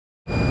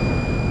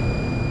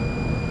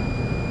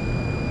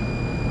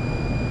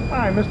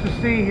Hi,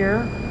 Mr. C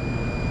here.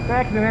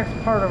 Back in the next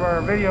part of our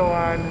video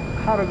on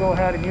how to go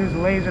ahead and use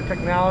laser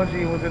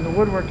technology within the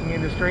woodworking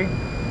industry,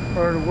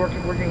 or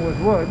working with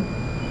wood.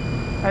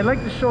 I'd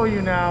like to show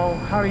you now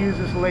how to use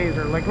this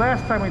laser. Like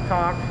last time we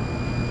talked,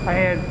 I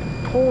had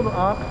pulled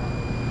up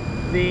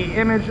the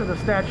image of the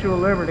Statue of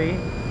Liberty,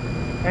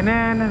 and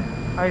then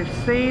I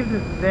saved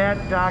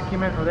that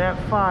document or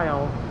that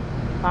file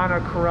on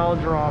a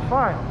CorelDRAW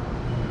file.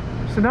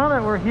 So now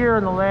that we're here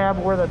in the lab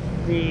where the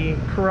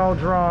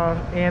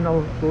CorelDRAW and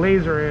the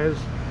laser is,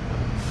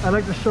 I'd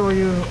like to show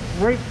you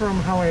right from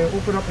how I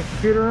open up the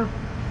computer.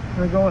 I'm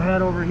going to go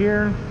ahead over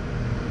here,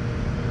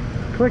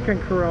 click on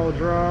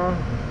CorelDRAW.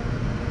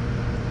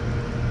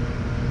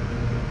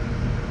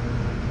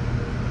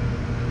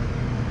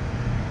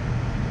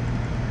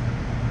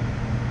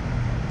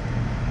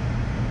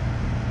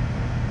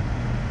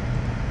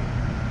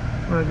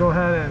 I'm going to go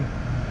ahead and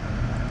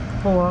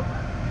pull up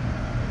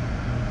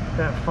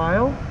that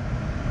file.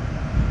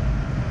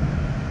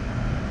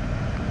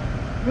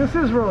 This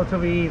is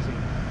relatively easy.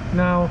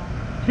 Now,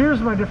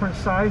 here's my different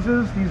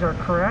sizes. These are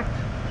correct.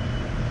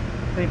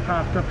 They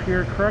popped up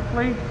here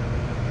correctly.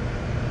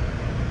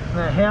 And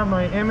I have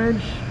my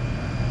image.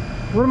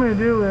 What I'm going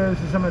to do is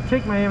I'm going to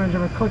take my image, I'm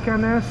going to click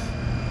on this,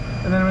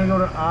 and then I'm going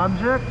to go to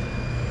Object,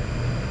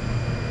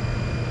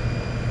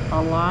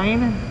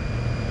 Align,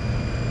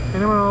 and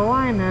I'm going to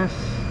align this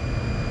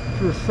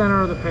to the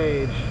center of the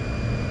page.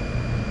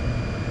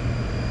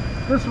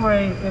 This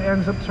way it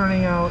ends up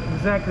turning out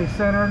exactly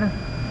centered.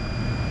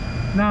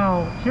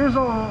 Now here's the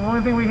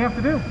only thing we have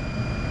to do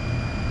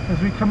is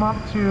we come up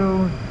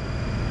to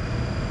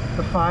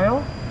the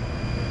file,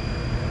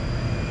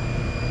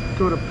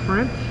 go to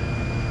print.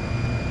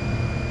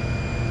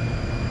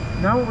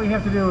 Now what we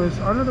have to do is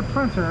under the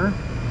printer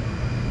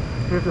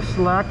we have to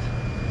select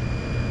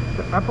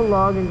the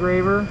Epilog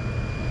engraver,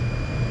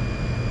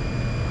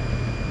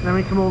 then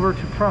we come over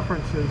to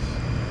preferences.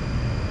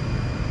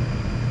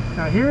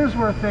 Now here's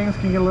where things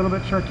can get a little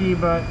bit tricky,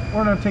 but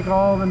we're going to take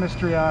all the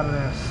mystery out of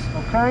this,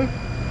 okay?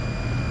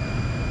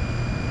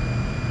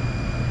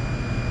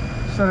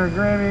 Center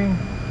engraving.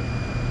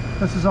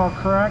 This is all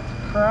correct.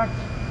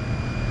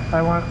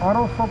 I want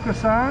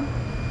autofocus on.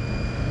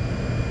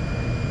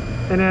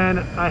 And then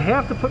I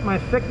have to put my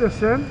thickness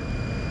in.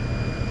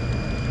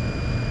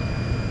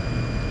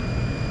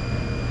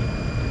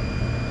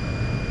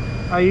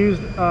 I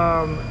used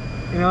an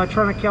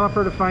electronic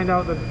caliper to find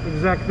out the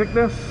exact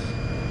thickness.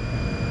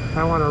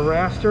 I want a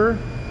raster.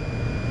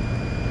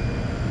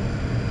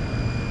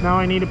 Now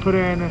I need to put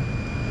in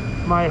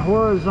my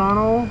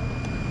horizontal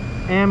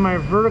and my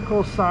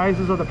vertical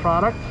sizes of the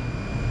product.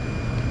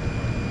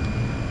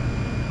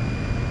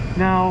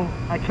 Now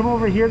I come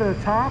over here to the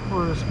top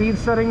where the speed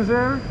settings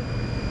there.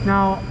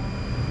 Now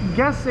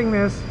guessing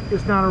this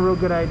is not a real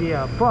good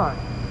idea, but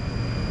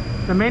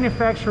the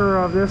manufacturer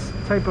of this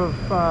type of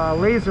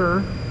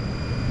laser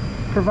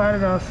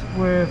provided us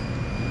with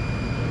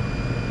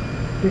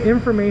the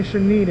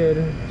information needed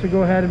to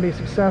go ahead and be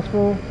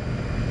successful.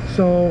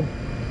 So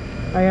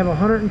I have a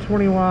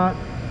 120 watt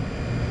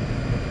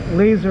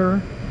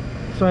laser,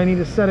 so I need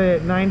to set it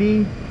at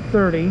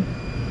 90/30.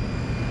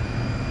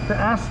 The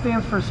S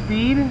stands for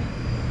speed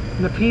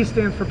and the P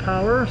stands for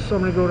power, so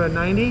I'm going to go to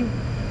 90.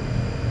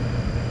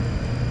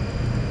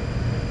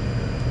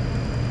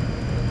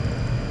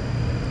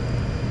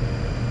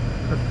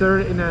 A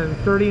third, and then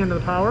 30 into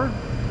the power.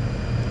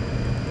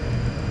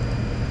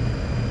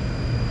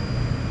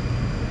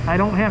 I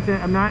don't have to,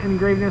 I'm not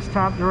engraving this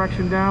top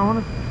direction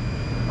down.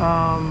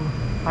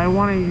 I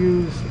want to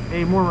use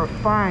a more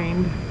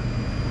refined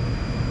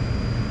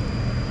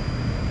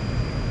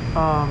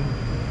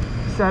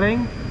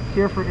setting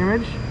here for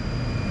image.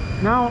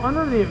 Now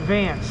under the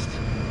advanced,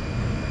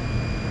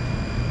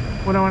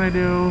 what I want to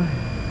do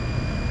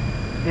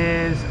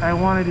is I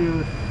want to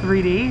do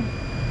 3D.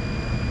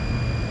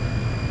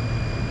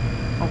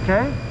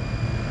 Okay.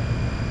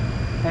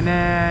 And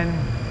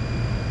then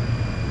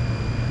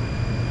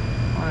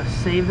I'm going to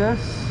save this.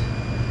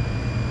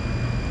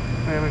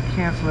 I'm going to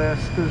cancel this.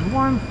 There's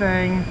one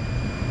thing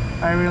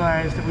I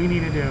realized that we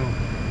need to do.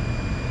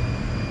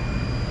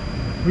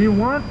 We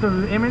want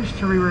the image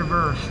to be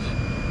reversed.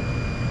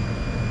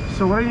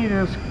 So what I need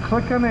to do is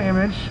click on the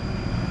image,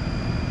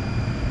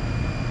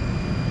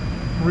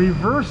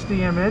 reverse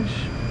the image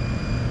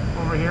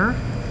over here.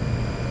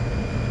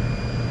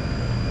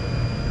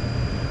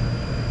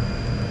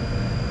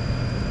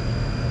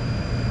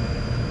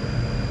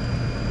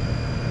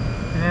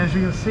 And as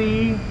you can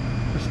see,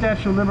 the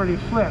Statue of Liberty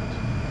flipped.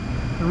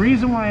 The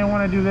reason why I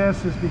want to do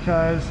this is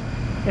because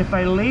if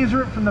I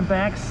laser it from the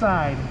back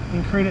side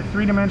and create it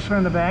three-dimensionally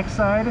on the back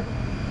side,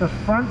 the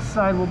front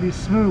side will be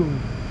smooth.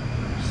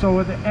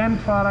 So the end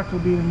product will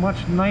be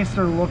much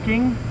nicer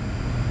looking.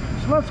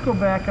 So let's go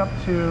back up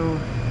to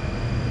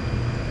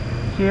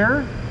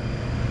here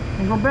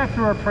and go back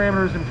through our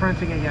parameters and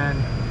printing again.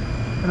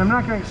 And I'm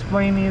not going to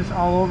explain these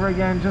all over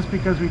again just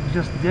because we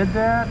just did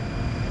that.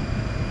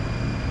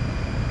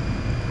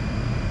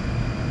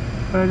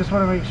 But I just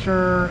want to make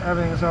sure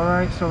everything's all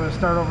right. So I'm going to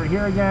start over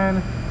here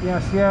again.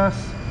 Yes, yes.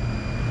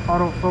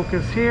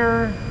 Autofocus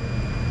here,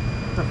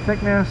 the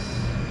thickness,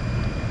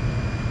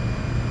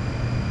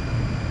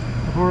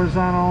 the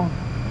horizontal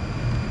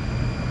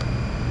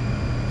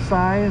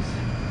size,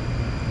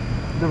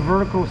 the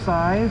vertical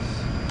size,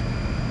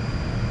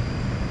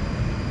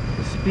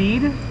 the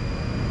speed,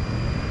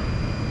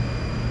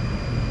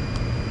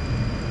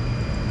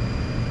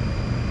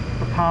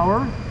 the power,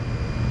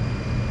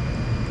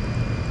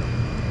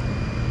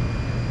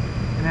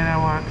 and then I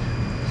want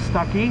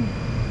Stucky.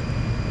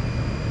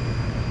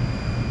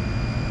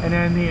 And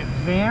then the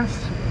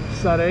advanced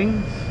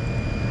settings,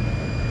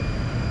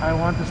 I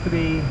want this to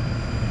be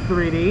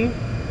 3D.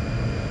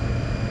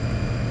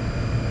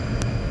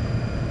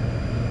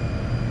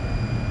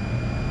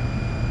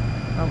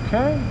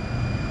 Okay,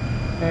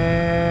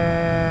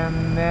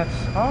 and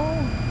that's all.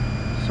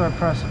 So I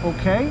press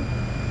OK.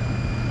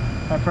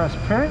 I press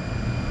print.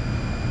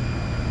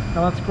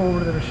 Now let's go over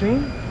to the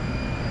machine.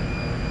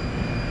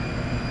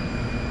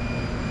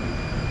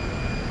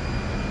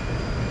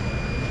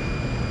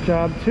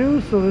 Job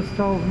 2, so this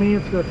tells me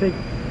it's going to take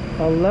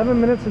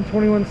 11 minutes and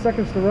 21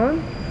 seconds to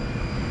run.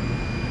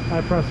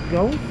 I press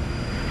go.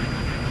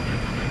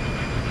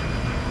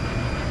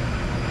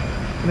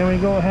 And then we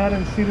go ahead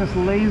and see this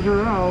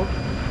laser out.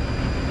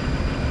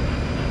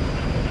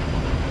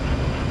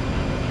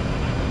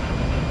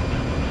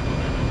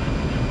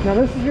 Now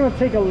this is going to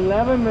take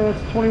 11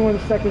 minutes 21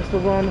 seconds to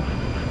run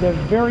the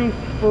very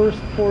first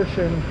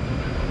portion,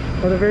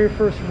 or the very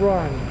first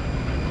run.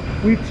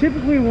 We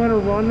typically want to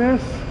run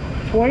this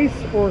twice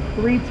or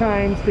 3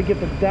 times to get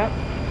the depth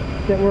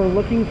that we're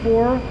looking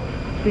for,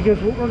 because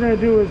what we're going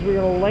to do is we're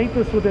going to light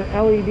this with an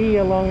LED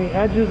along the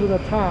edges of the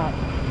top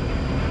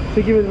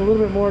to give it a little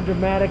bit more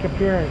dramatic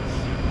appearance.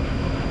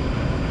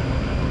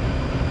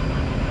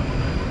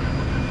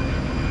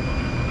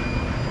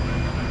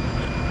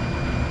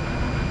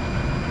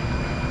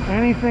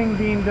 Anything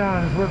being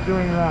done is worth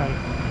doing right.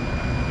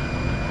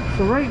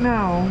 So right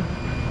now,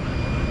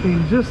 you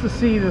can just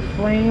see the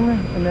flame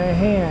in the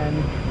hand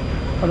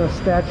of the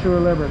Statue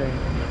of Liberty.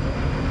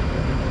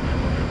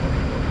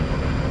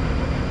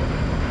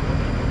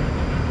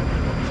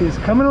 She's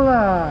coming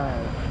alive.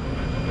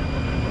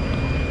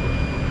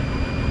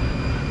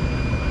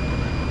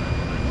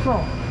 So,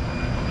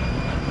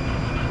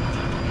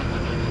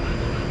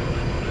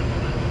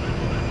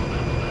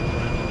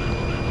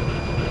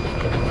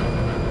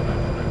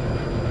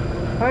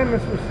 hi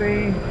Mr. C.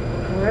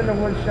 We're in the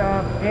wood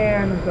shop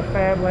and the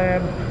Fab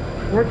Lab,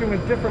 working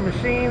with different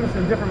machines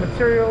and different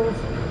materials,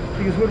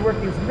 because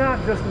woodworking is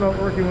not just about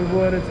working with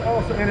wood, it's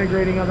also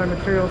integrating other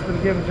materials to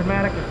give a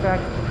dramatic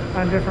effect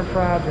on different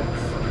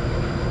projects.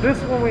 This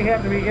one we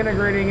happen to be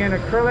integrating in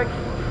acrylic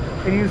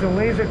and using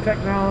laser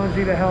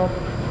technology to help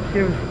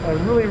give a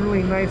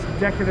really nice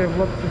decorative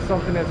look to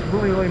something that's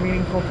really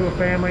meaningful to a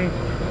family.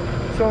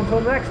 So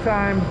until next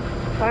time,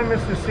 I'm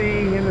Mr.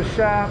 C in the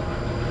shop,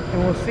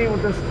 and we'll see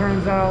what this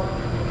turns out.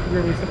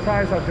 You're going to be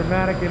surprised how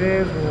dramatic it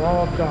is when we're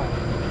all done.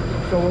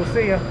 So we'll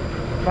see you.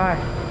 Bye.